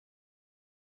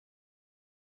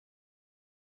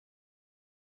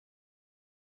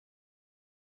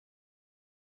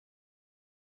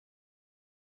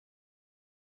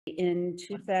In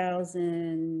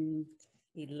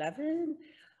 2011,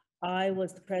 I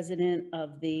was the president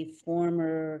of the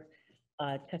former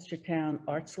Chestertown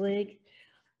Arts League,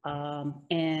 and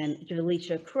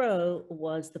Jaleisha Crow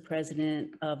was the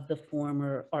president of the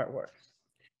former Artworks.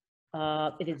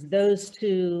 It is those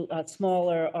two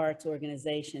smaller arts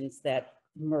organizations that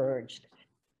merged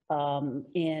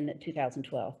in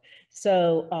 2012.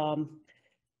 So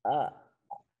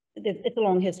it's a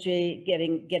long history.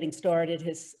 Getting started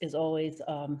is always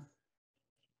a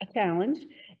challenge,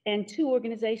 and two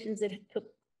organizations that took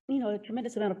a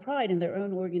tremendous amount of pride in their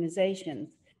own organizations.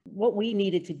 What we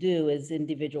needed to do as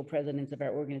individual presidents of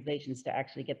our organizations to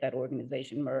actually get that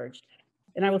organization merged.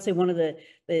 And I will say one of the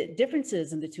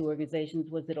differences in the two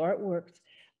organizations was that Artworks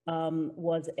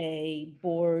was a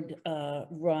board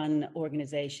run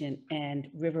organization, and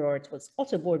RiverArts was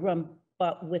also board run,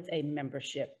 but with a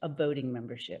membership, a voting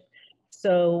membership.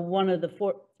 So one of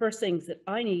the first things that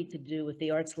I needed to do with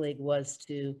the Arts League was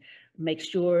to make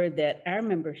sure that our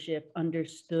membership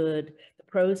understood the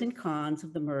pros and cons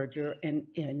of the merger, and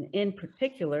in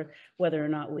particular, whether or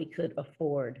not we could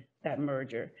afford that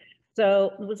merger.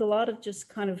 So it was a lot of just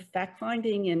kind of fact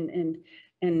finding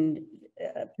and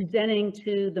presenting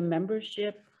to the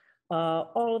membership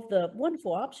all of the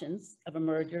wonderful options of a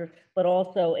merger, but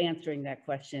also answering that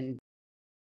question.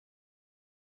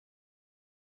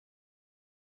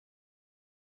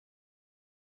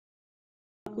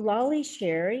 Lani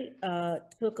Seikaly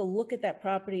took a look at that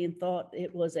property and thought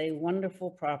it was a wonderful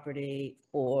property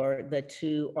for the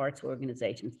two arts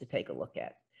organizations to take a look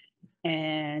at.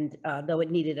 And though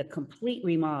it needed a complete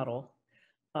remodel,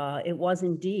 it was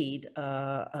indeed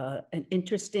an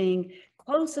interesting,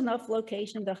 close enough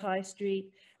location to High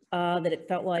Street that it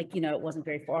felt like, it wasn't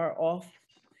very far off.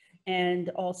 And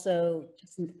also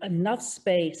just enough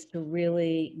space to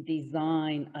really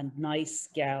design a nice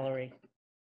gallery.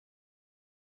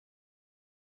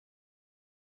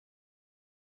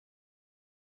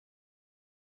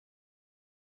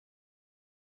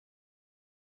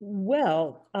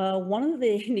 Well, one of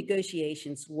the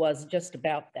negotiations was just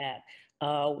about that.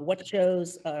 What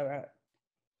shows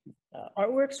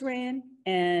Artworks ran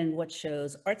and what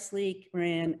shows Arts League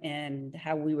ran, and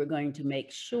how we were going to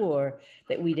make sure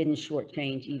that we didn't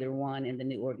shortchange either one in the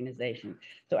new organization.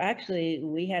 So actually,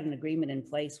 we had an agreement in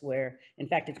place where, in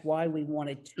fact, it's why we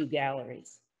wanted two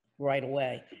galleries right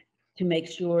away, to make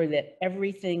sure that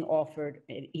everything offered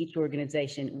in each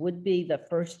organization would be the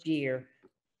first year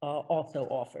also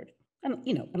offered. And,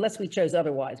 unless we chose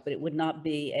otherwise, but it would not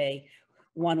be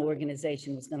one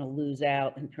organization was going to lose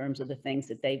out in terms of the things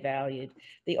that they valued.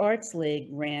 The Arts League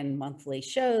ran monthly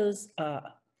shows,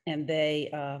 and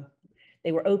they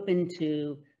were open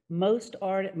to most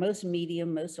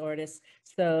medium, most artists.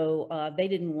 So they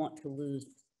didn't want to lose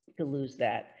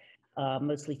that.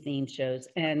 Mostly theme shows.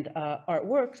 And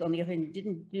Artworks, on the other hand,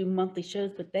 didn't do monthly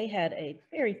shows, but they had a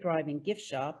very thriving gift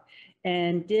shop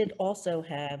and did also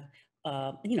have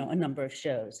a number of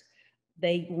shows.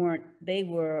 They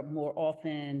were more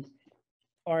often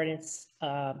artists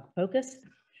focused,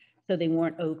 so they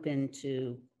weren't open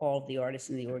to all of the artists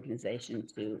in the organization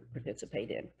to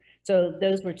participate in. So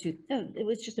those were two. It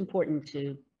was just important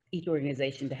to each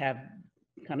organization to have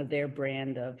kind of their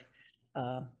brand of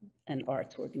an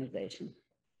arts organization.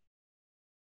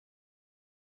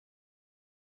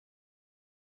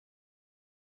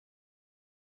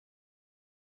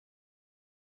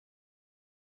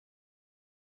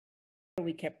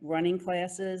 We kept running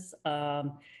classes,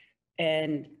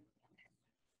 and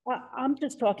I'm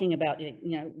just talking about,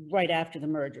 right after the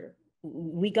merger.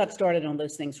 We got started on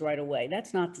those things right away.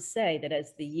 That's not to say that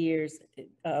as the years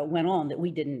went on that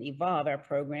we didn't evolve our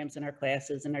programs and our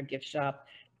classes and our gift shop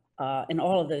and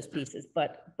all of those pieces,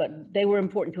 but they were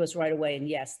important to us right away. And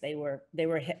yes, we were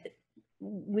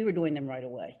doing them right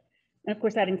away. And of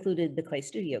course, that included the clay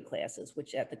studio classes,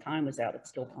 which at the time was out at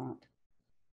Still Pond.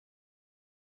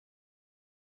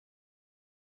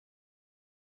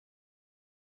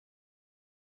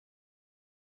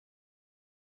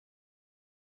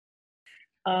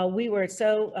 We were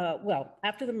well,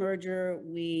 after the merger,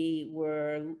 we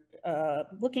were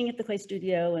looking at the clay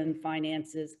studio and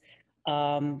finances,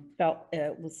 felt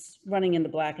it was running in the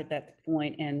black at that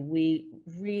point, and we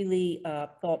really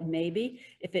thought maybe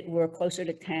if it were closer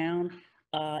to town,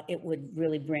 it would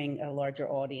really bring a larger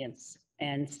audience.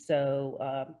 And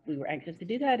so we were anxious to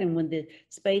do that. And when the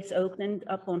space opened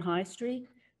up on High Street,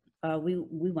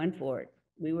 we went for it.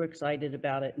 We were excited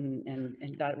about it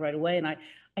and got it right away. And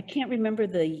I can't remember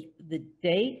the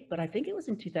date, but I think it was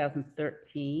in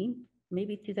 2013,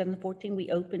 maybe 2014, we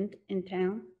opened in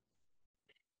town.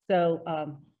 So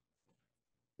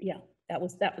yeah,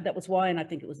 that was why, and I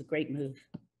think it was a great move.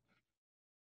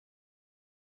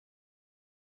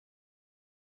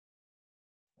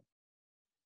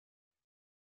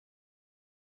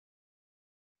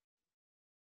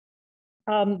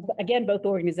 Again, both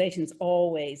organizations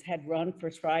always had run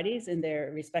First Fridays in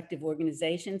their respective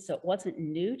organizations, so it wasn't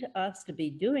new to us to be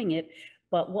doing it.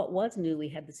 But what was new, we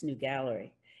had this new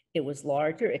gallery. It was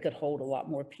larger, it could hold a lot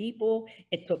more people.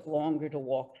 It took longer to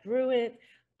walk through it.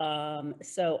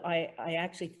 So I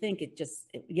actually think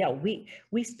yeah,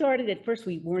 we started at first,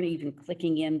 we weren't even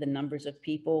clicking in the numbers of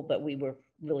people, but we were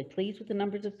really pleased with the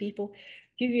numbers of people.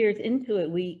 A few years into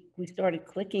it, we started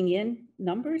clicking in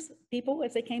numbers, people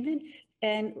as they came in.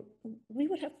 And we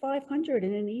would have 500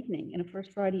 in an evening, in a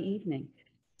First Friday evening.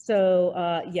 So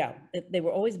yeah, they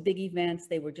were always big events.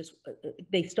 They were just,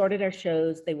 they started our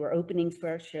shows. They were openings for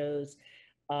our shows.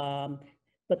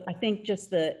 But I think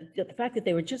just the fact that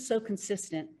they were just so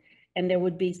consistent and there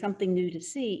would be something new to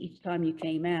see each time you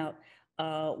came out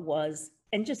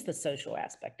and just the social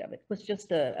aspect of it was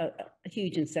just a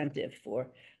huge incentive for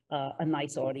a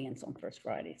nice audience on First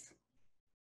Fridays.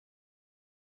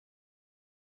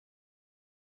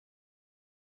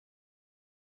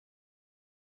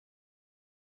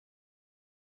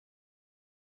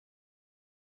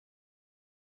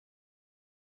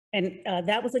 And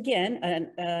that was, again,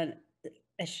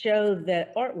 a show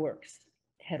that Artworks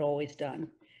had always done.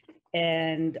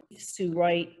 And Sue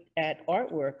Wright at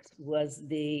Artworks was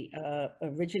the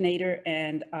originator,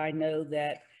 and I know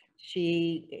that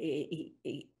she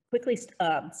quickly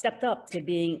stepped up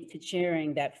to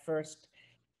chairing that first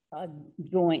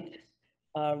joint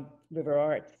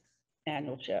RiverArts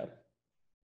annual show.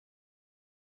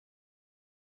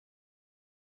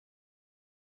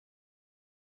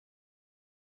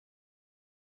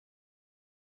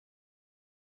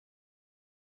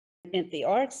 In the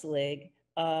Arts League,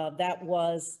 that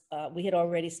was, we had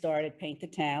already started Paint the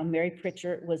Town. Mary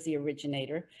Pritchard was the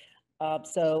originator.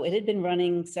 So it had been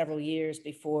running several years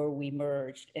before we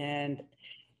merged, and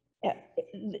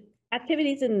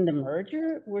activities in the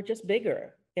merger were just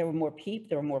bigger. There were more people,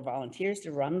 there were more volunteers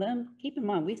to run them. Keep in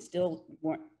mind, we still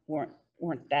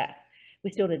weren't that.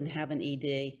 We still didn't have an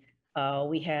ED.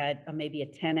 We had maybe a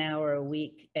 10-hour a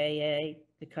week AA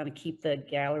to kind of keep the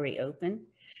gallery open.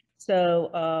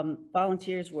 So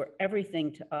volunteers were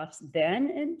everything to us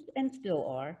then and still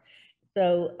are.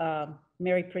 So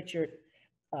Mary Pritchard,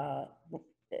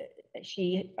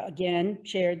 she again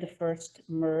chaired the first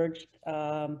merged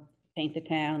Paint the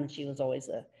Town, and she was always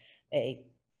a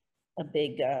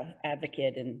big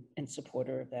advocate and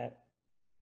supporter of that.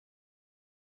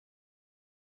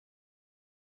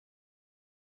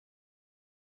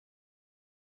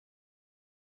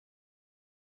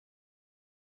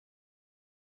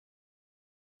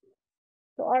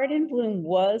 So Art in Bloom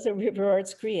was a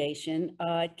RiverArts creation.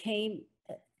 It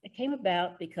came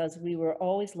about because we were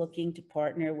always looking to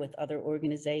partner with other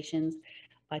organizations.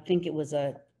 I think it was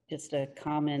just a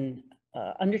common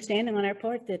understanding on our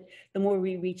part that the more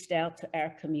we reached out to our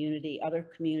community, other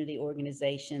community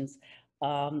organizations,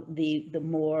 the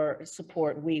more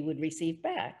support we would receive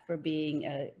back for being,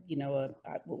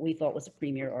 what we thought was a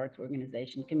premier arts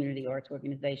organization, community arts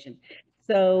organization.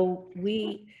 So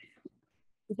we've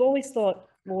always thought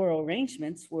floral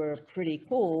arrangements were pretty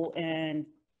cool, and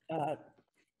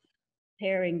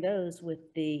pairing those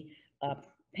with the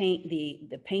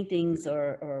the paintings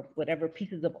or whatever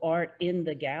pieces of art in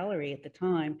the gallery at the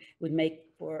time would make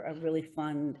for a really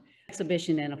fun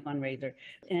exhibition and a fundraiser.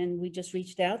 And we just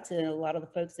reached out to a lot of the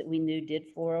folks that we knew did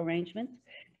floral arrangements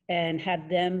and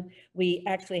we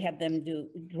actually had them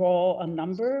draw a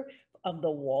number of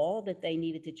the wall that they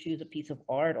needed to choose a piece of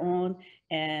art on,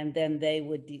 and then they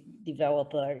would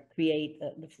develop or create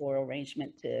the floral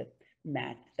arrangement to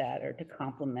match that or to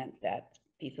complement that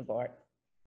piece of art.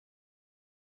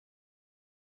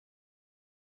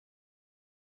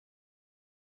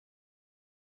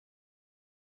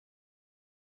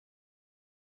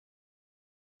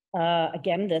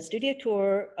 Again, the studio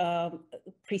tour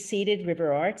preceded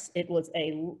RiverArts. It was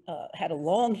had a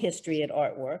long history at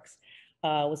Artworks.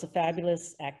 It was a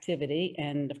fabulous activity,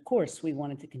 and of course, we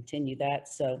wanted to continue that.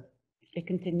 So it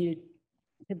continued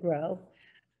to grow.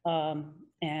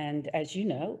 And as you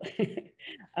know,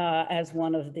 as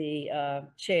one of the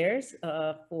chairs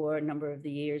for a number of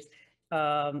the years,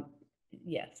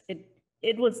 yes,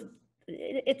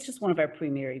 it's just one of our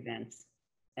premier events,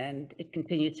 and it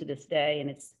continues to this day,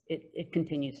 and it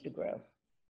continues to grow.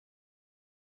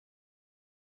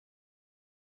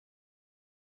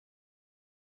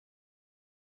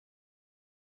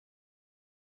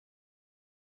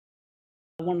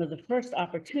 One of the first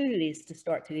opportunities to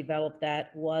start to develop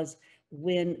that was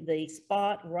when the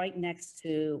spot right next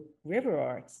to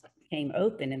RiverArts came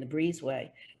open in the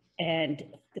breezeway, and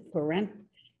for rent,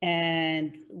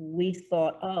 and we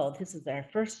thought, oh, this is our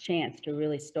first chance to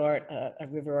really start a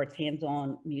RiverArts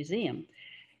hands-on museum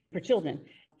for children.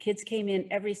 Kids came in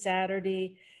every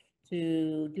Saturday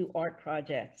to do art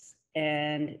projects.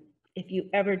 And if you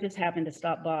ever just happen to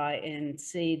stop by and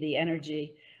see the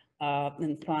energy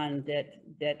and fun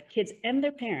that kids and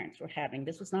their parents were having,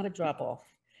 this was not a drop-off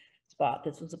spot.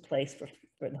 This was a place for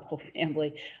the whole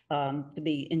family to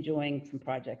be enjoying some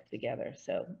projects together.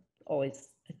 So always,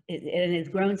 and it's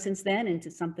grown since then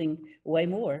into something way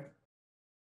more.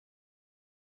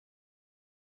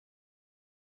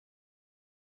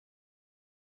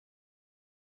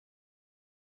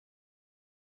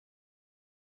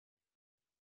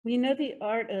 Well, you know, the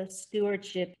art of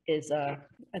stewardship is a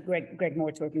Greg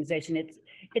Mort's organization.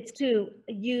 It's to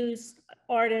use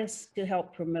artists to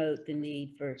help promote the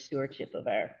need for stewardship of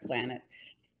our planet.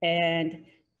 And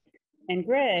and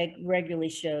Greg regularly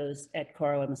shows at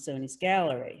Carla Masoni's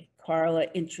gallery. Carla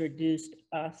introduced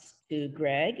us to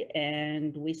Greg,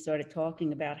 and we started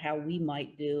talking about how we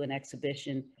might do an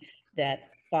exhibition that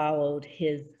followed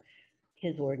his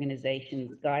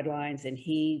organization's guidelines, and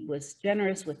he was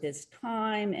generous with his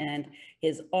time and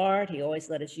his art. He always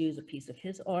let us use a piece of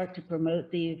his art to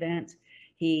promote the event.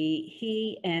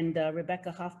 He and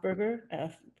Rebecca Hofberger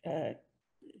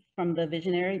from the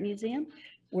Visionary Museum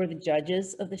were the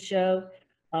judges of the show.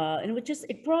 And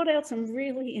it brought out some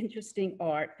really interesting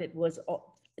art that was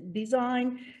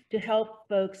designed to help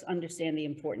folks understand the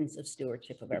importance of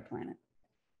stewardship of our planet.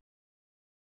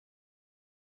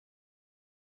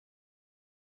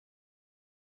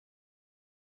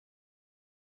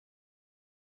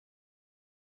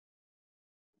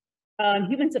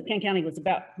 Humans of Kent County was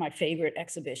about my favorite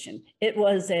exhibition. It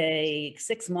was a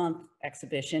 6-month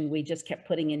exhibition. We just kept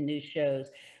putting in new shows.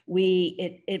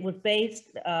 It was based,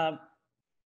 I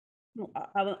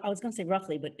was going to say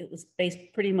roughly, but it was based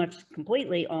pretty much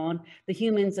completely on the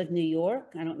humans of New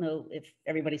York. I don't know if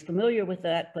everybody's familiar with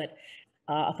that, but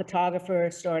a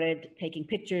photographer started taking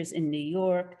pictures in New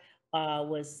York,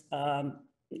 was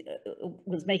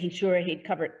making sure he'd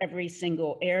covered every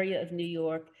single area of New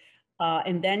York.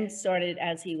 And then started,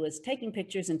 as he was taking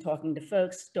pictures and talking to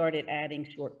folks, started adding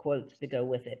short quotes to go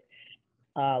with it.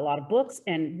 A lot of books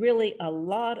and really a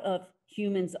lot of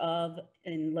humans of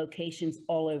and locations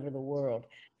all over the world.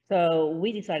 So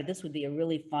we decided this would be a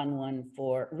really fun one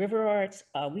for RiverArts.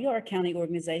 We are a county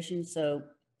organization, so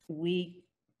we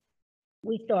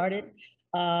started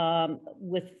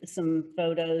with some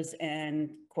photos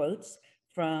and quotes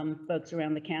from folks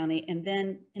around the county, and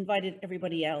then invited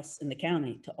everybody else in the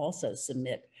county to also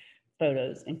submit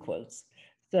photos and quotes.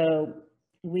 So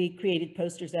we created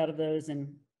posters out of those,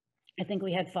 and I think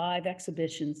we had 5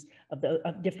 exhibitions of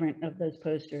those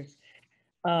posters.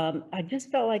 I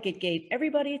just felt like it gave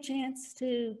everybody a chance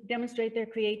to demonstrate their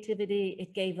creativity.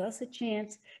 It gave us a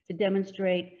chance to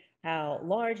demonstrate how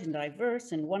large and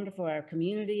diverse and wonderful our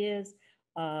community is.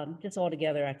 Just all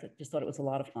together, I just thought it was a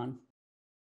lot of fun.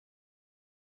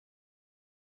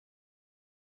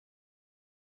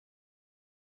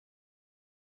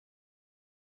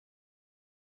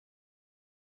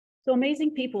 So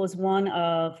Amazing People is one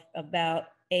of about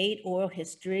 8 oral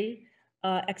history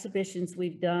exhibitions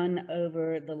we've done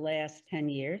over the last 10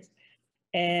 years.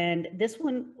 And this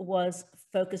one was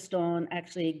focused on,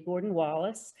 actually, Gordon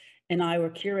Wallace and I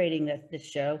were curating this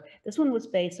show. This one was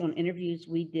based on interviews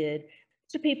we did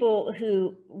to people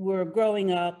who were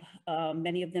growing up,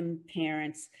 many of them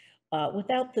parents,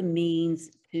 without the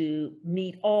means to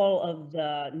meet all of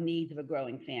the needs of a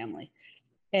growing family.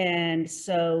 And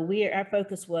so our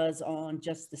focus was on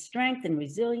just the strength and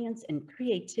resilience and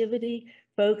creativity.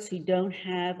 Folks who don't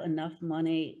have enough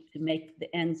money to make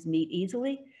the ends meet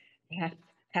easily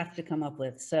have to come up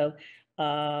with. So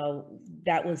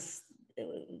that's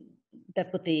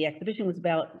what the exhibition was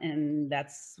about, and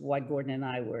that's why Gordon and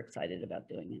I were excited about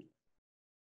doing it.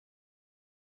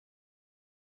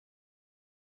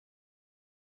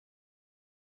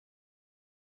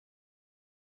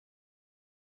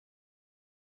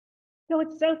 So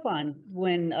it's so fun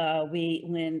when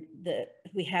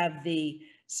we have the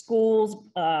schools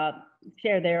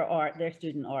share their art, their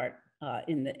student art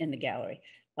in the gallery.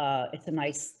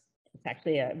 It's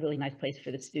actually a really nice place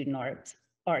for the student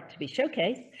art to be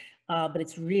showcased. But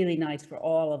it's really nice for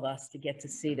all of us to get to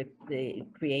see the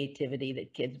creativity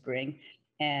that kids bring,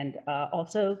 and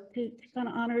also to kind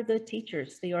of honor the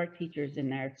art teachers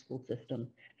in our school system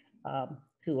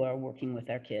who are working with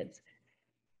our kids.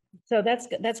 So that's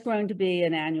going to be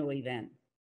an annual event.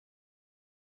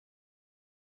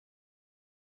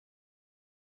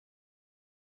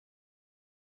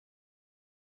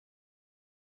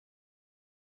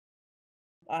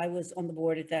 I was on the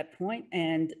board at that point,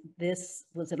 and this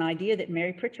was an idea that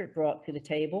Mary Pritchard brought to the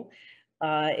table.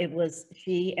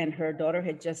 She and her daughter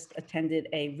had just attended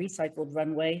a recycled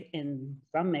runway in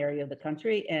some area of the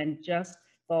country and just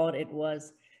thought it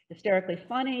was hysterically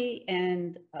funny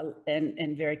and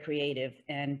very creative,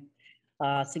 and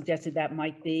suggested that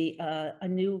might be a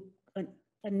new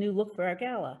look for our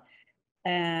gala.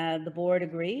 And the board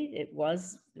agreed. It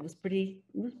was pretty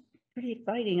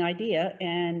exciting idea,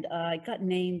 and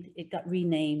it got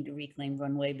renamed Reclaimed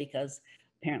Runway because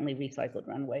apparently Recycled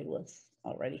Runway was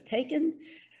already taken.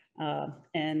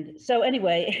 And so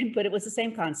anyway, but it was the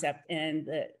same concept, and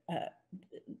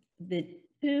the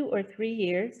 2 or 3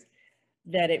 years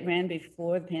that it ran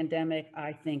before the pandemic,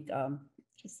 I think,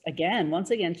 just once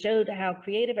again showed how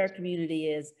creative our community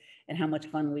is and how much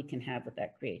fun we can have with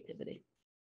that creativity.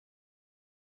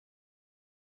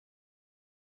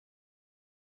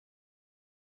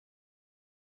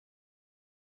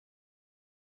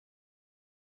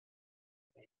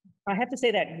 I have to say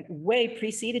that way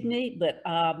preceded me, but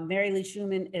Mary Lee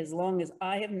Schumann, as long as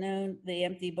I have known the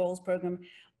Empty Bowls program,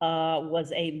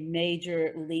 was a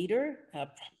major leader,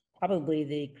 probably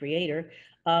the creator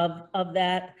of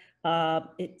that.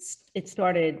 It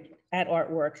started at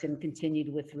Artworks and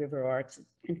continued with RiverArts,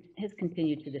 and has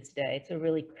continued to this day. It's a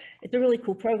really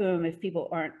cool program. If people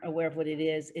aren't aware of what it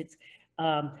is, it's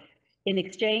in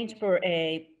exchange for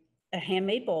a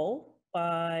handmade bowl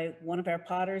by one of our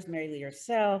potters, Mary Lee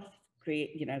herself,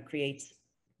 creates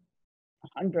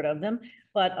 100 of them,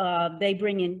 but they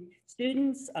bring in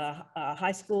students,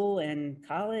 high school and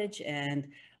college, and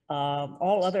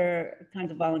all other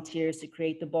kinds of volunteers to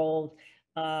create the bowls.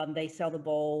 They sell the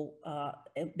bowl,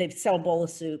 they sell a bowl of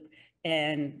soup,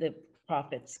 and the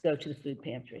profits go to the food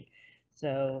pantry.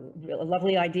 So a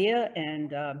lovely idea,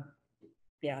 and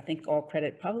yeah, I think all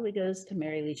credit probably goes to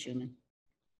Mary Lee Schumann.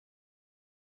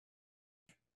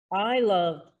 I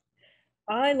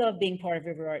love being part of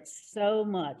RiverArts so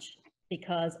much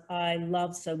because I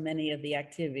love so many of the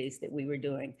activities that we were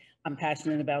doing. I'm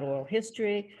passionate about oral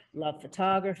history, love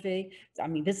photography. I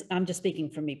mean, I'm just speaking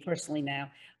for me personally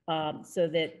now. So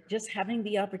that just having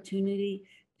the opportunity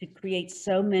to create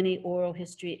so many oral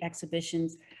history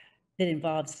exhibitions that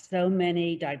involved so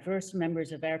many diverse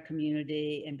members of our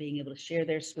community and being able to share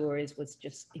their stories was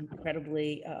just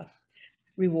incredibly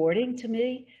rewarding to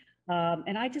me.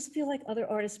 And I just feel like other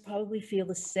artists probably feel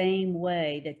the same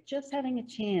way, that just having a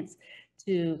chance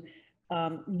to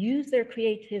use their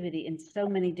creativity in so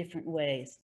many different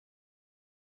ways